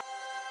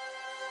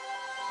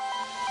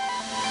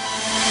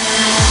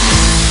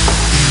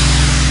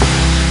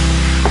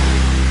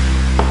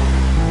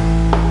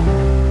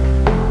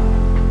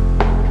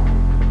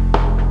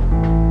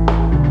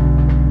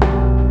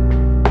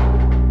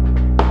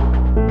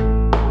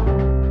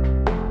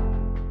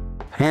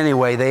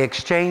Anyway, they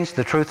exchanged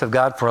the truth of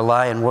God for a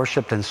lie and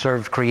worshiped and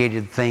served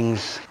created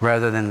things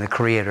rather than the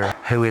Creator,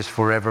 who is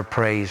forever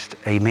praised.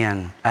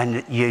 Amen.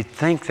 And you'd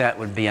think that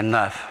would be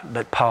enough,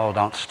 but Paul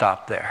don't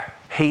stop there.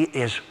 He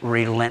is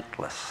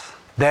relentless.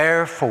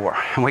 Therefore,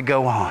 and we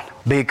go on,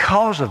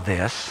 because of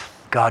this,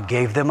 God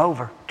gave them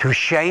over to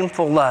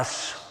shameful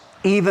lusts.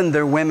 Even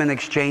their women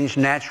exchanged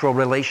natural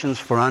relations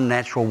for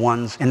unnatural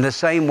ones. In the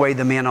same way,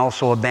 the men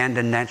also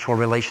abandoned natural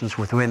relations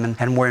with women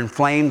and were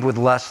inflamed with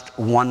lust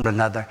one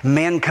another.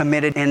 Men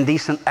committed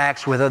indecent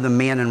acts with other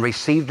men and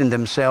received in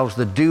themselves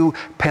the due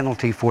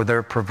penalty for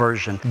their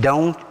perversion.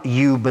 Don't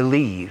you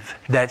believe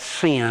that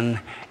sin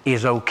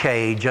is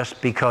okay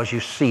just because you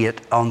see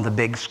it on the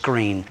big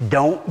screen?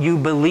 Don't you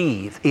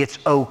believe it's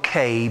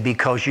okay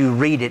because you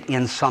read it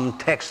in some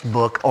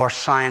textbook or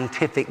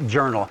scientific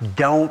journal?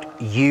 Don't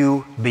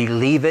you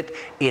believe it?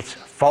 It's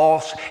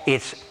false.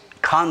 It's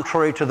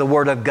contrary to the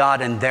Word of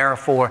God, and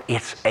therefore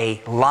it's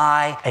a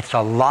lie. It's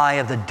a lie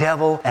of the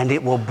devil, and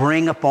it will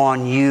bring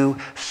upon you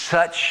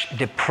such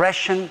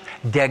depression,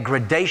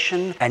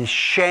 degradation, and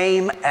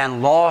shame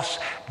and loss,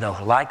 the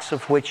likes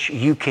of which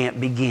you can't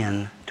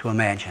begin to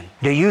imagine.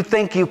 Do you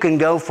think you can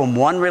go from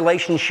one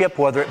relationship,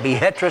 whether it be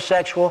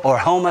heterosexual or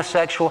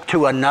homosexual,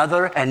 to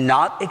another and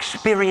not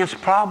experience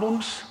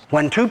problems?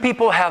 When two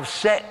people have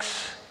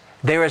sex,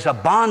 there is a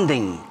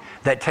bonding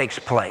that takes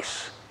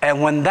place.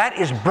 And when that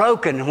is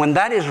broken, when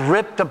that is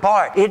ripped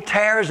apart, it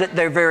tears at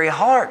their very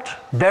heart.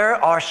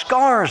 There are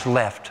scars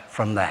left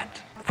from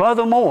that.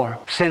 Furthermore,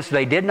 since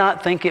they did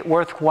not think it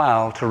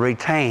worthwhile to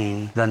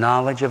retain the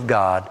knowledge of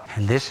God,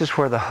 and this is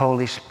where the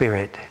Holy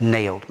Spirit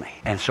nailed me.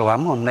 And so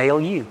I'm going to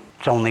nail you.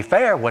 It's only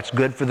fair. What's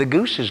good for the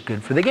goose is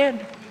good for the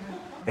gander.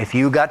 If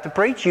you got to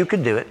preach, you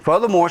could do it.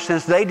 Furthermore,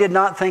 since they did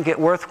not think it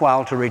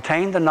worthwhile to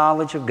retain the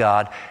knowledge of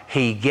God,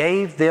 He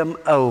gave them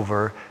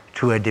over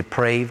to a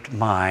depraved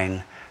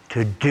mind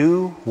to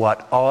do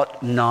what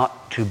ought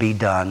not to be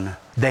done.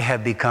 They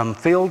have become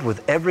filled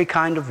with every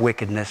kind of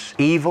wickedness,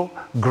 evil,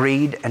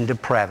 greed, and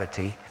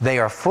depravity. They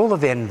are full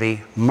of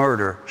envy,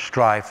 murder,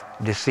 strife,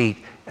 deceit,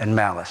 and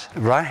malice.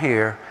 Right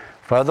here,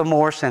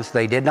 furthermore, since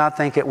they did not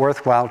think it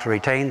worthwhile to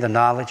retain the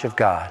knowledge of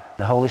God,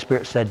 the Holy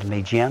Spirit said to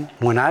me, Jim,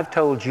 when I've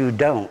told you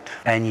don't,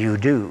 and you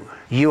do,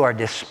 you are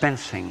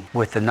dispensing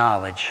with the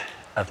knowledge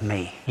of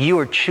me. You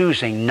are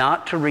choosing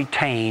not to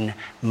retain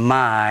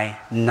my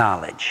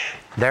knowledge.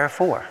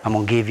 Therefore, I'm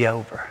going to give you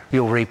over.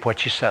 You'll reap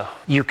what you sow.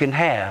 You can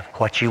have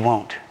what you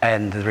want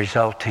and the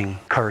resulting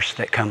curse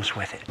that comes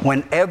with it.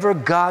 Whenever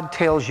God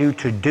tells you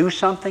to do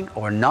something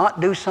or not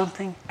do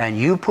something and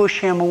you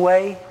push Him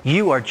away,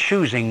 you are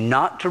choosing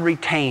not to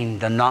retain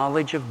the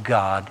knowledge of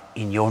God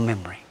in your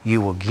memory.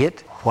 You will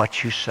get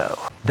what you sow.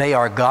 They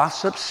are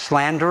gossips,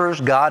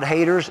 slanderers,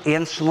 God-haters,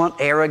 insolent,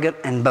 arrogant,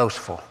 and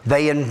boastful.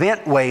 They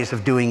invent ways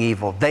of doing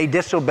evil. They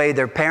disobey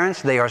their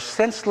parents. They are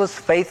senseless,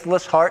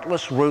 faithless,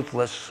 heartless,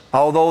 ruthless.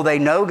 Although they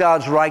know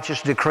God's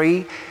righteous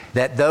decree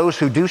that those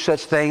who do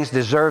such things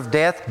deserve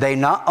death, they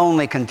not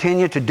only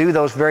continue to do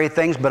those very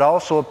things, but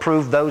also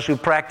approve those who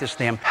practice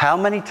them. How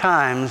many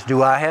times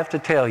do I have to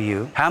tell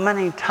you, how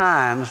many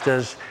times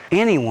does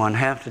anyone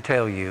have to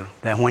tell you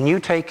that when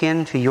you take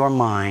into your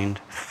mind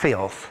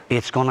filth,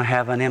 it's going to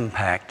have an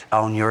impact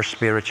on your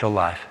spiritual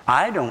life?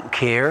 I don't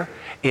care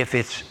if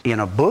it's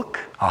in a book,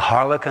 a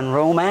Harlequin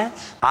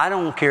romance. I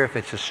don't care if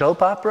it's a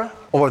soap opera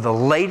or the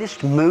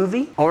latest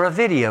movie or a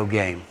video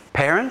game.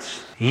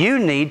 Parents, you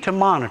need to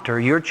monitor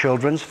your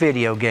children's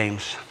video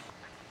games.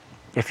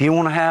 If you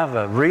want to have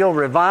a real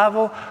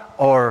revival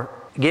or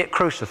get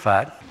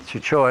crucified, it's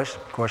your choice.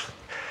 Of course,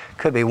 it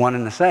could be one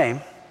and the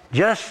same.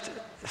 Just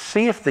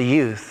see if the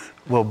youth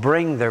will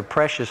bring their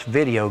precious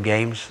video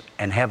games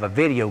and have a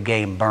video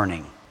game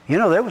burning. You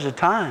know, there was a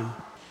time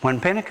when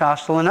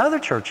Pentecostal and other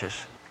churches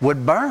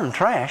would burn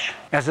trash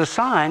as a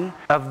sign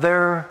of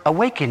their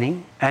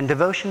awakening and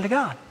devotion to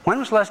God. When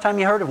was the last time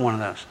you heard of one of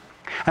those?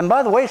 And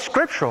by the way, it's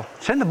scriptural.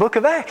 It's in the book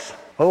of Acts.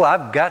 Oh,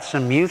 I've got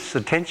some youth's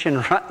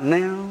attention right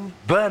now,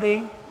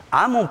 buddy.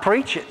 I'm going to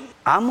preach it.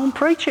 I'm going to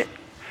preach it.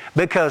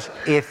 Because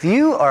if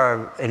you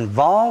are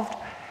involved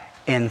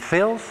in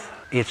filth,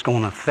 it's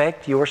going to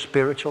affect your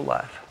spiritual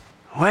life.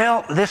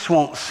 Well, this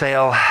won't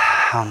sell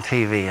on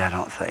TV, I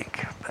don't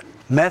think. But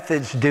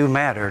methods do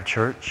matter,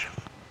 church.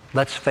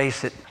 Let's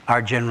face it,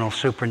 our General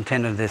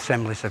Superintendent of the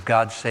Assemblies of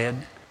God said,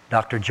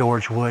 Dr.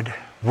 George Wood,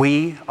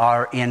 we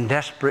are in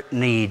desperate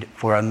need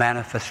for a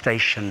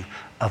manifestation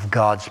of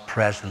God's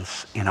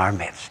presence in our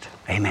midst.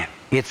 Amen.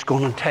 It's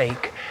going to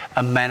take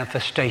a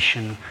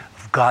manifestation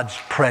of God's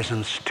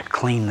presence to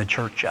clean the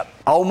church up.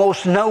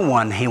 Almost no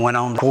one, he went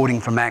on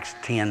quoting from Acts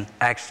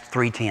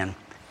 3:10,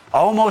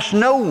 almost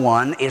no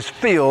one is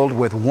filled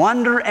with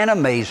wonder and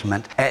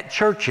amazement at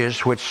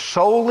churches which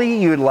solely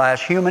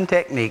utilize human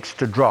techniques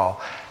to draw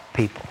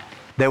people.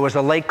 There was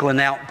a Lakeland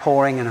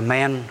outpouring, and a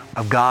man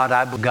of God,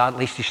 at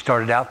least he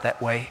started out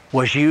that way,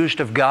 was used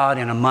of God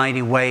in a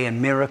mighty way,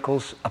 and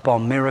miracles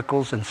upon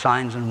miracles and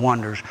signs and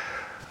wonders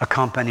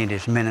accompanied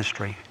his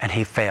ministry, and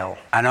he fell.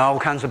 And all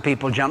kinds of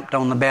people jumped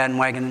on the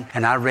bandwagon,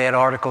 and I read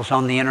articles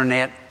on the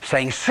internet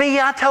saying, "See,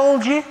 I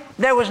told you,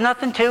 there was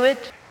nothing to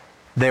it."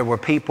 There were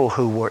people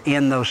who were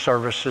in those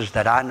services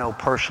that I know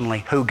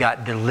personally who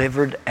got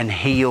delivered and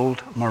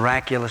healed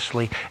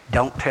miraculously.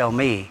 Don't tell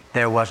me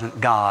there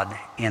wasn't God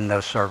in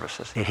those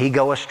services. Did he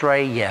go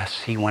astray?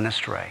 Yes, he went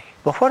astray.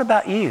 But what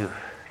about you?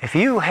 If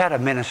you had a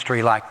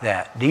ministry like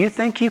that, do you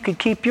think you could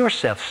keep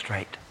yourself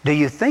straight? Do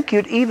you think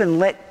you'd even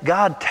let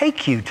God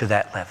take you to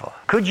that level?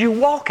 Could you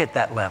walk at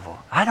that level?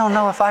 I don't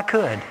know if I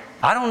could.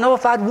 I don't know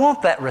if I'd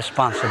want that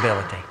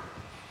responsibility.